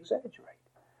when we exaggerate.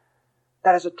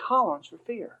 That is a tolerance for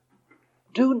fear.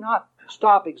 Do not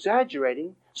stop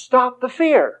exaggerating. Stop the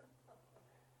fear.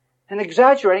 And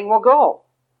exaggerating will go.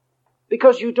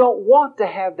 Because you don't want to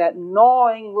have that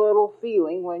gnawing little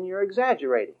feeling when you're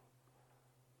exaggerating.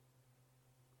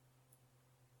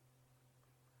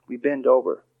 We bend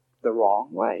over the wrong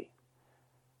way.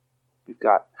 We've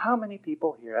got how many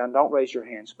people here, and don't raise your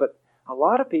hands, but a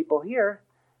lot of people here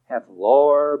have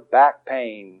lower back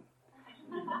pain.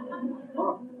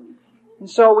 And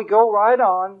so we go right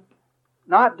on,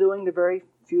 not doing the very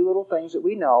few little things that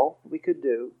we know we could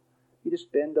do. You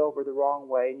just bend over the wrong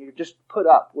way and you just put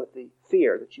up with the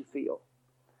fear that you feel.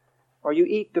 Or you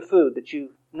eat the food that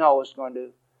you know is going to,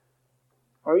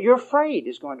 or you're afraid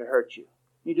is going to hurt you.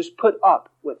 You just put up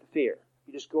with the fear.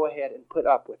 You just go ahead and put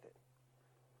up with it.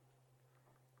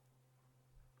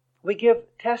 We give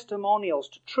testimonials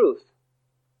to truth,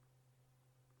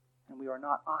 and we are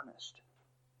not honest.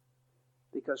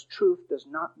 Because truth does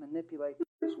not manipulate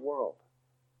this world.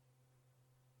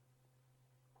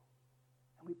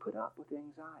 And we put up with the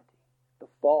anxiety, the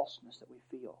falseness that we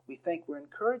feel. We think we're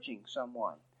encouraging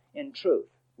someone in truth.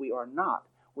 We are not.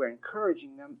 We're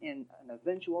encouraging them in an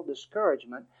eventual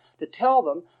discouragement to tell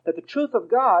them that the truth of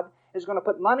God is going to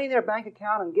put money in their bank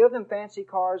account and give them fancy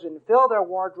cars and fill their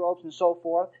wardrobes and so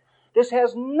forth. This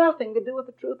has nothing to do with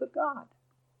the truth of God.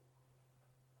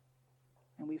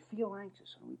 And we feel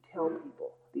anxious when we tell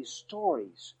people these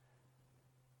stories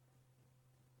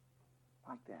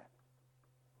like that.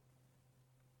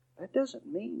 That doesn't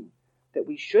mean that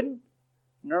we shouldn't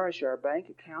nourish our bank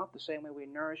account the same way we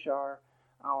nourish our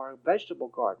vegetable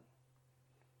garden.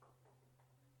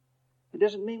 It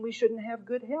doesn't mean we shouldn't have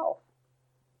good health.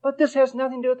 But this has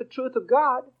nothing to do with the truth of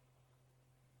God.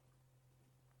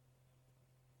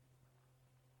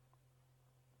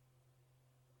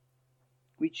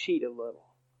 We cheat a little.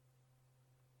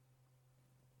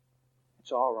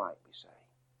 It's all right, we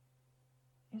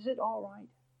say. Is it all right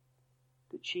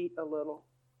to cheat a little?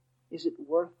 Is it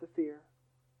worth the fear?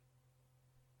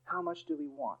 How much do we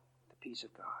want the peace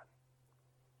of God?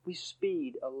 We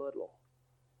speed a little.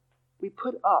 We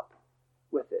put up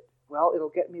with it. Well, it'll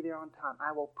get me there on time.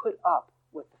 I will put up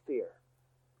with the fear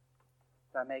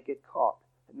that I may get caught.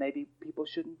 That maybe people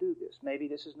shouldn't do this. Maybe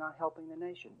this is not helping the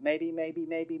nation. Maybe.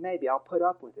 I'll put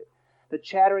up with it. The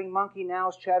chattering monkey now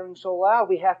is chattering so loud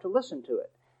we have to listen to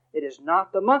it. It is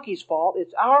not the monkey's fault.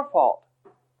 It's our fault.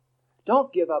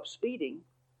 Don't give up speeding.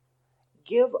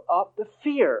 Give up the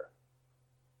fear.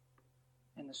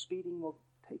 And the speeding will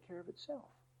take care of itself.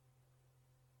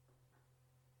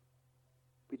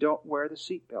 We don't wear the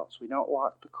seatbelts. We don't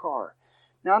lock the car.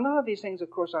 Now, none of these things, of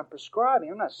course, I'm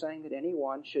prescribing. I'm not saying that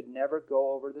anyone should never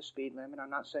go over the speed limit. I'm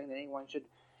not saying that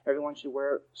everyone should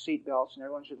wear seatbelts and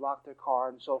everyone should lock their car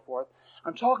and so forth.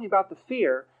 I'm talking about the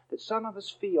fear that some of us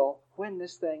feel when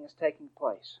this thing is taking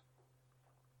place.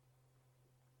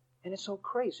 And it's so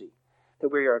crazy that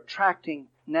we are attracting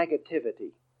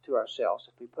negativity to ourselves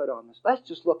if we put on this. Let's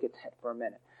just look at that for a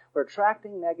minute. We're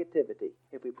attracting negativity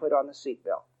if we put on the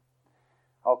seatbelt.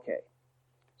 Okay,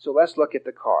 so let's look at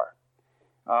the car.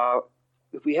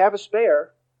 If we have a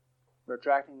spare, we're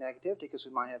attracting negativity because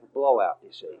we might have a blowout,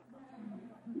 you see.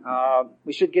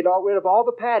 We should get rid of all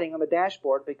the padding on the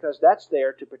dashboard because that's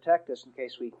there to protect us in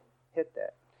case we hit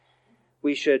that.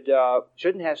 We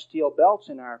shouldn't have steel belts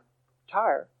in our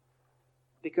tire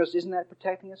because isn't that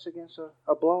protecting us against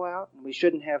a blowout? And we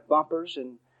shouldn't have bumpers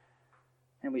and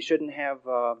we shouldn't have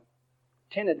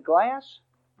tinted glass.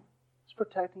 It's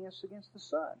protecting us against the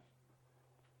sun.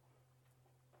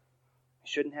 We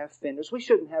shouldn't have fenders. We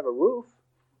shouldn't have a roof.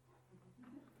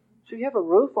 Should you have a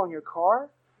roof on your car?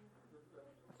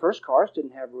 The first cars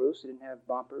didn't have roofs. They didn't have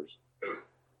bumpers.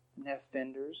 Didn't have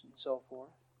fenders and so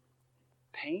forth.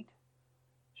 Paint?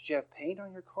 Should you have paint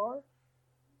on your car?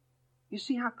 You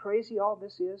see how crazy all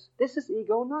this is? This is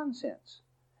ego nonsense.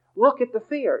 Look at the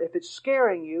fear. If it's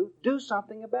scaring you, do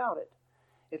something about it.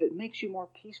 If it makes you more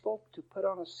peaceful to put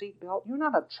on a seatbelt, you're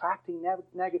not attracting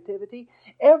negativity.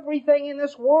 Everything in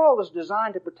this world is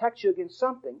designed to protect you against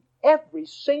something. Every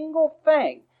single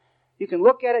thing. You can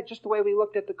look at it just the way we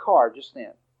looked at the car just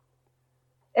then.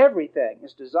 Everything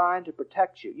is designed to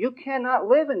protect you. You cannot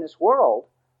live in this world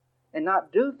and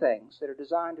not do things that are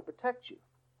designed to protect you.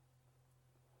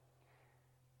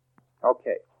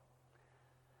 Okay.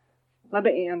 Let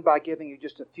me end by giving you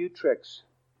just a few tricks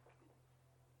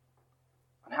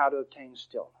on how to obtain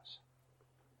stillness.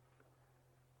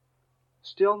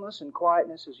 Stillness and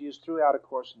quietness is used throughout A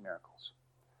Course in Miracles.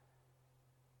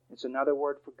 It's another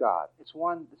word for God. It's the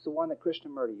one that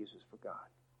Krishnamurti uses for God.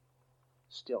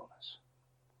 Stillness.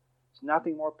 It's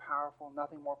nothing more powerful,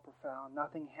 nothing more profound,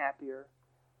 nothing happier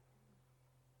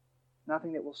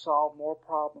Nothing that will solve more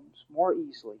problems more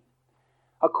easily.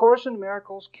 A Course in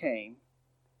Miracles came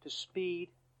to speed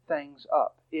things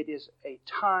up. It is a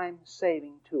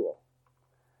time-saving tool.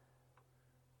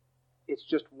 It's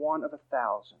just one of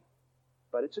 1,000.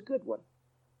 But it's a good one,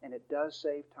 and it does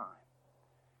save time.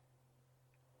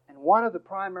 And one of the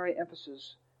primary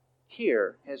emphases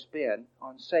here has been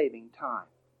on saving time.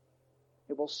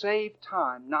 It will save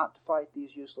time not to fight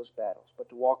these useless battles, but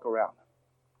to walk around them.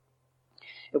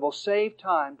 It will save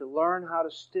time to learn how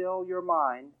to still your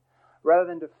mind rather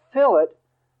than to fill it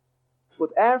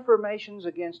with affirmations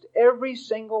against every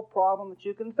single problem that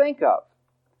you can think of.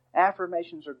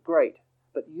 Affirmations are great,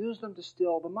 but use them to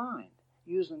still the mind.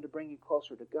 Use them to bring you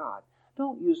closer to God.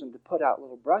 Don't use them to put out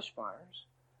little brush fires,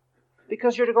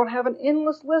 because you're going to have an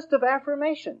endless list of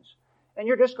affirmations. And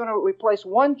you're just going to replace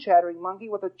one chattering monkey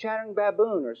with a chattering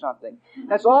baboon or something.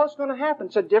 That's all that's going to happen.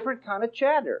 It's a different kind of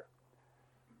chatter.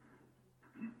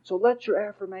 So let your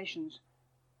affirmations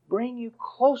bring you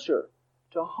closer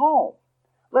to home.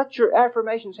 Let your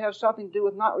affirmations have something to do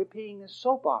with not repeating this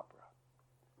soap opera.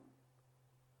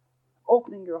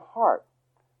 Opening your heart,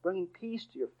 bringing peace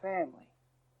to your family.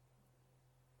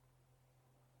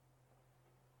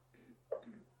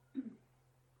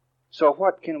 So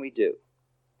what can we do?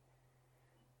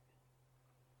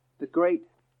 The great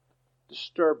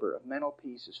disturber of mental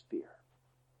peace is fear.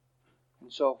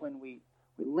 And so when we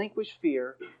relinquish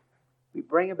fear, we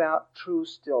bring about true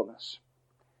stillness.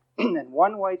 And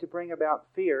one way to bring about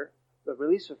fear, the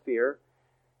release of fear,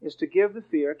 is to give the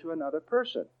fear to another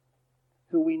person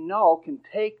who we know can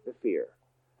take the fear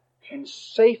and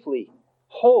safely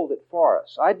hold it for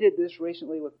us. I did this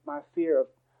recently with my fear of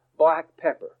black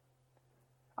pepper.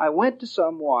 I went to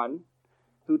someone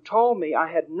who told me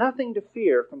I had nothing to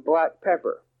fear from black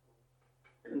pepper.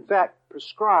 In fact,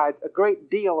 prescribed a great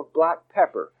deal of black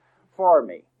pepper for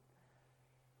me.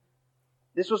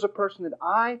 This was a person that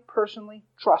I personally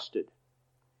trusted.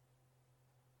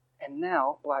 And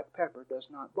now black pepper does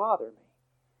not bother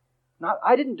me.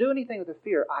 I didn't do anything with the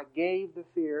fear. I gave the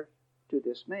fear to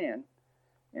this man,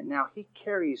 and now he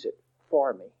carries it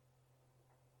for me.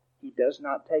 He does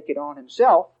not take it on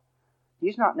himself.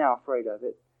 He's not now afraid of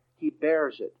it. He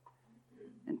bears it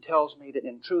and tells me that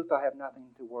in truth I have nothing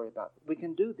to worry about. We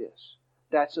can do this.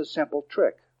 That's a simple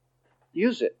trick.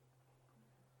 Use it.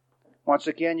 Once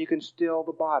again, you can still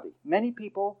the body. Many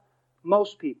people,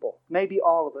 most people, maybe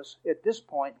all of us, at this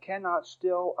point cannot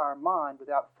still our mind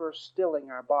without first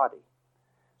stilling our body.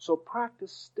 So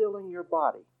practice stilling your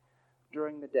body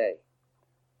during the day.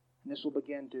 And this will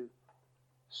begin to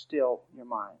still your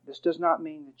mind. This does not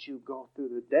mean that you go through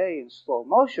the day in slow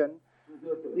motion.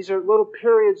 These are little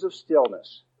periods of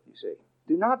stillness, you see.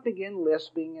 Do not begin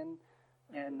lisping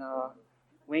and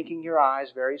winking your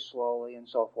eyes very slowly and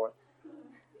so forth.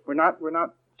 We're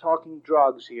not talking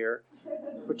drugs here.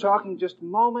 We're talking just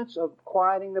moments of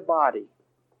quieting the body.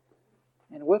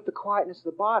 And with the quietness of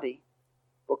the body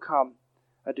will come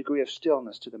a degree of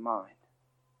stillness to the mind.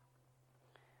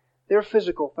 There are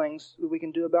physical things that we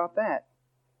can do about that.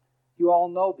 You all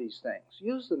know these things.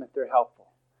 Use them if they're helpful.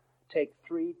 Take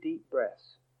 3 deep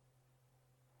breaths.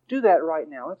 Do that right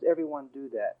now. Let's everyone do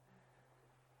that.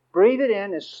 Breathe it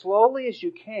in as slowly as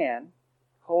you can.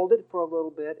 Hold it for a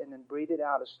little bit and then breathe it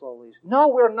out as slowly as... No,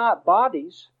 we're not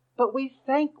bodies, but we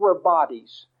think we're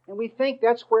bodies. And we think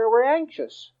that's where we're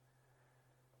anxious.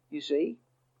 You see?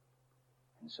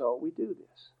 And so we do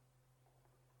this.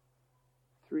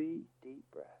 3 deep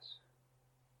breaths.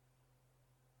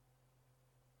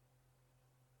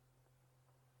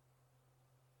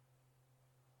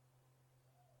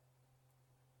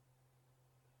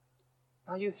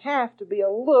 Now you have to be a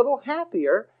little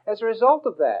happier as a result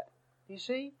of that. You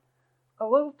see? A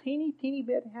little teeny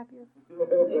bit happier.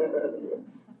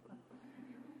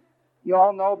 You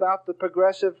all know about the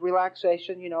progressive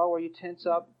relaxation, where you tense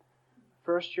up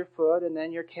first your foot and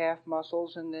then your calf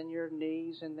muscles and then your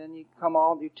knees and then you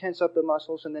tense up the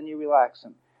muscles and then you relax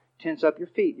them. Tense up your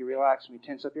feet, you relax them. You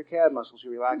tense up your calf muscles,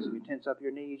 you relax them. You tense up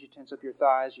your knees, you tense up your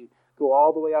thighs, you go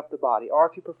all the way up the body. Or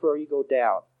if you prefer, you go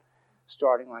down,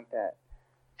 starting like that.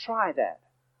 Try that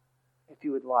if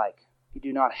you would like. You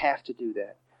do not have to do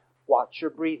that. Watch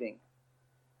your breathing,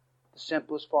 the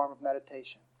simplest form of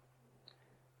meditation.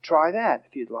 Try that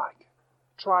if you'd like.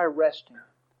 Try resting.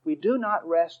 We do not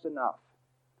rest enough.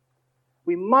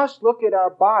 We must look at our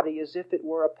body as if it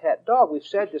were a pet dog. We've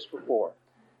said this before.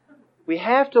 We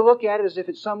have to look at it as if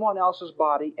it's someone else's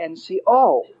body and see,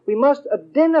 we must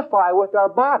identify with our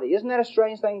body. Isn't that a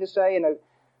strange thing to say in a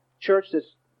church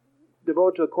that's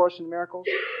devoted to A Course in Miracles?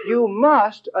 You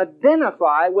must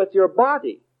identify with your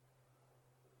body.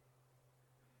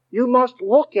 You must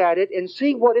look at it and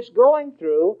see what it's going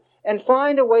through and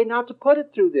find a way not to put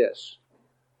it through this.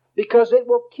 Because it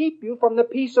will keep you from the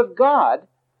peace of God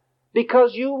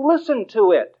because you listen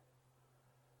to it.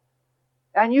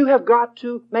 And you have got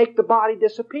to make the body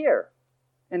disappear.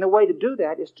 And the way to do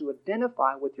that is to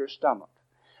identify with your stomach.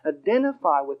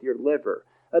 Identify with your liver.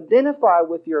 Identify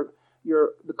with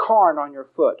the corn on your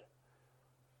foot.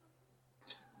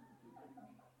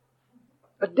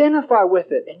 Identify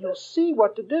with it and you'll see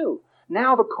what to do.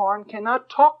 Now the corn cannot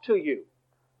talk to you.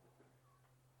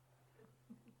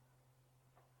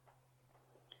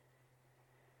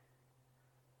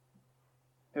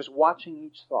 There's watching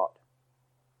each thought.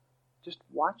 Just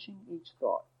watching each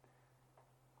thought.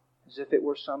 As if it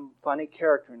were some funny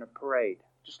character in a parade.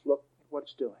 Just look at what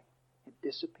it's doing. It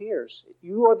disappears.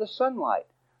 You are the sunlight.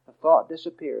 The thought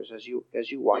disappears as you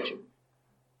watch it.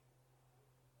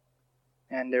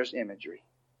 And there's imagery.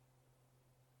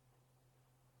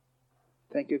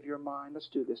 Think of your mind. Let's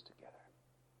do this together.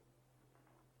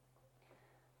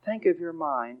 Think of your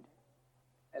mind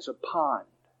as a pond,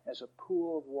 as a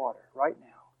pool of water right now.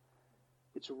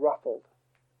 It's ruffled.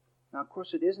 Now, of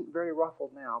course, it isn't very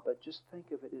ruffled now, but just think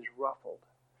of it as ruffled.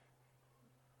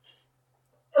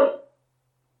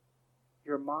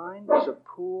 Your mind is a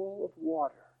pool of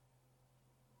water.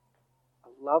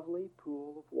 A lovely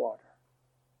pool of water.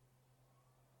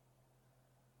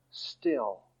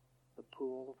 Still the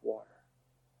pool of water.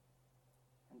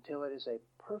 Until it is a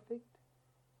perfect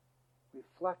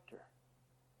reflector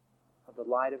of the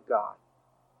light of God.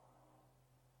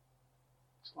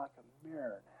 It's like a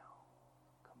mirror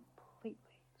now, completely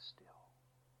still.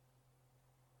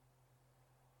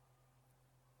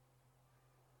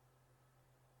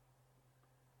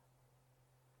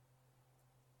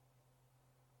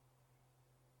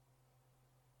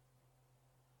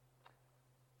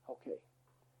 Okay.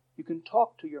 You can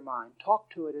talk to your mind. Talk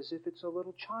to it as if it's a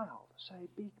little child. Say,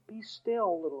 be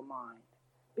still, little mind.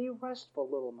 Be restful,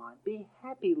 little mind. Be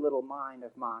happy, little mind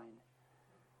of mine.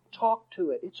 Talk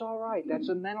to it. It's all right. That's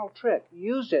a mental trick.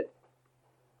 Use it.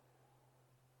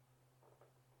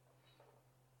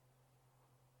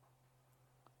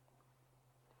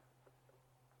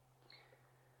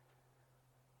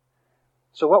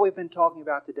 So what we've been talking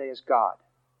about today is God.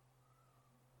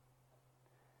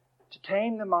 To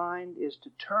tame the mind is to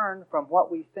turn from what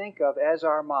we think of as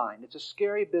our mind. It's a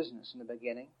scary business in the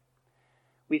beginning.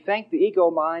 We think the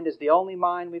ego mind is the only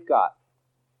mind we've got.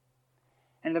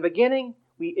 In the beginning,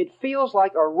 it feels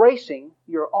like erasing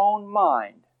your own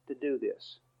mind to do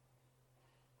this.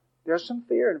 There's some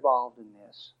fear involved in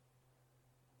this.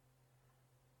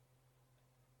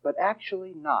 But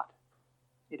actually not.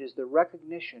 It is the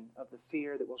recognition of the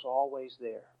fear that was always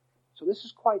there. So this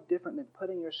is quite different than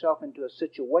putting yourself into a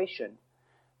situation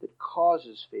that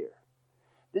causes fear.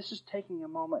 This is taking a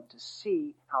moment to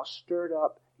see how stirred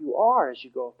up you are as you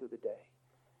go through the day.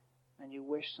 And you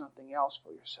wish something else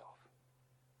for yourself.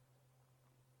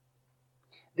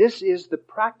 This is the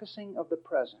practicing of the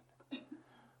present.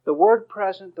 The word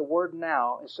present, the word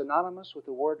now, is synonymous with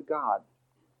the word God,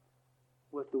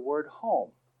 with the word home,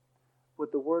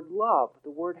 with the word love, with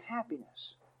the word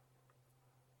happiness.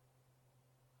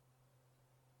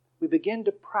 We begin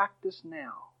to practice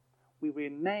now. We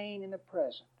remain in the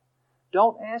present.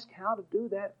 Don't ask how to do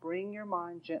that. Bring your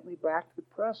mind gently back to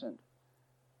the present.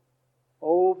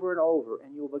 Over and over,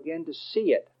 and you'll begin to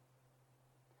see it.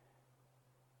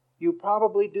 You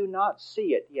probably do not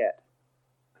see it yet.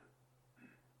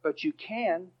 But you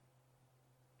can.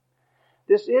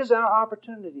 This is our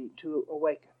opportunity to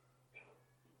awaken.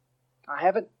 I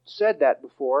haven't said that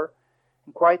before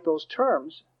in quite those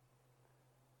terms,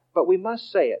 but we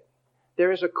must say it.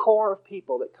 There is a core of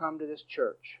people that come to this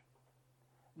church.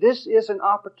 This is an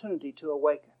opportunity to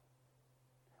awaken.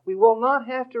 We will not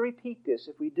have to repeat this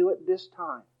if we do it this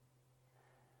time.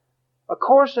 A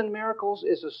Course in Miracles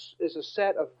is a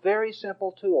set of very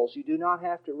simple tools. You do not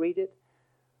have to read it.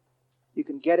 You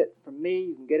can get it from me.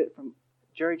 You can get it from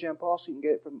Jerry Jampolsky. You can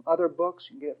get it from other books.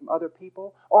 You can get it from other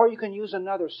people. Or you can use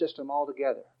another system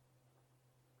altogether.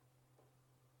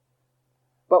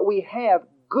 But we have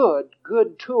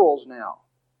good tools now.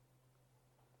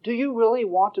 Do you really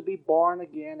want to be born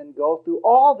again and go through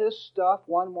all this stuff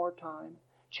one more time?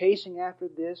 Chasing after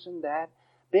this and that?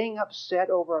 Being upset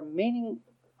over a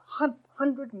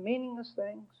 100 meaningless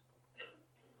things?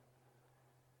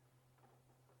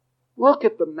 Look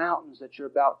at the mountains that you're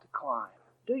about to climb.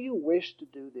 Do you wish to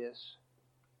do this?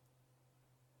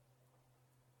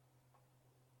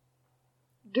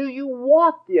 Do you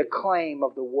want the acclaim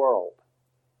of the world?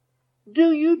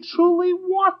 Do you truly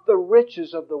want the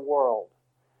riches of the world?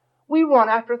 We run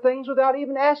after things without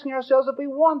even asking ourselves if we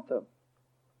want them.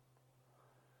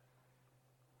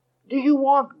 Do you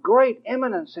want great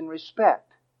eminence and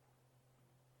respect?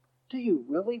 Do you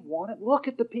really want it? Look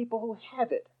at the people who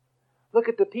have it. Look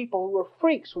at the people who are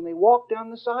freaks when they walk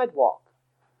down the sidewalk.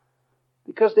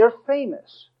 Because they're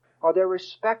famous, or they're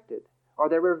respected, or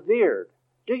they're revered.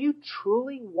 Do you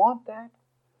truly want that?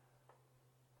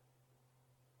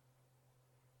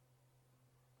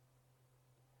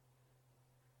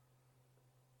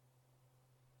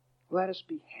 Let us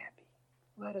be happy.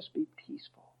 Let us be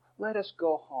peaceful. Let us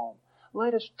go home.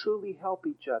 Let us truly help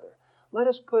each other. Let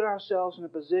us put ourselves in a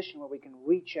position where we can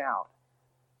reach out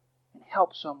and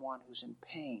help someone who's in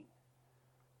pain.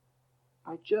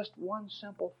 By just one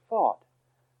simple thought,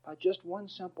 by just one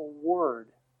simple word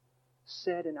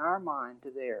said in our mind to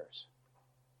theirs.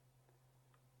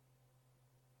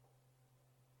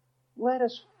 Let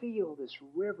us feel this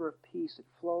river of peace that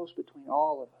flows between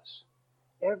all of us.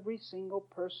 Every single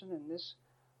person in this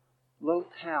little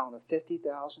town of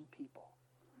 50,000 people,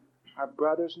 our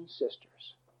brothers and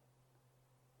sisters,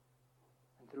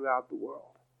 and throughout the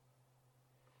world.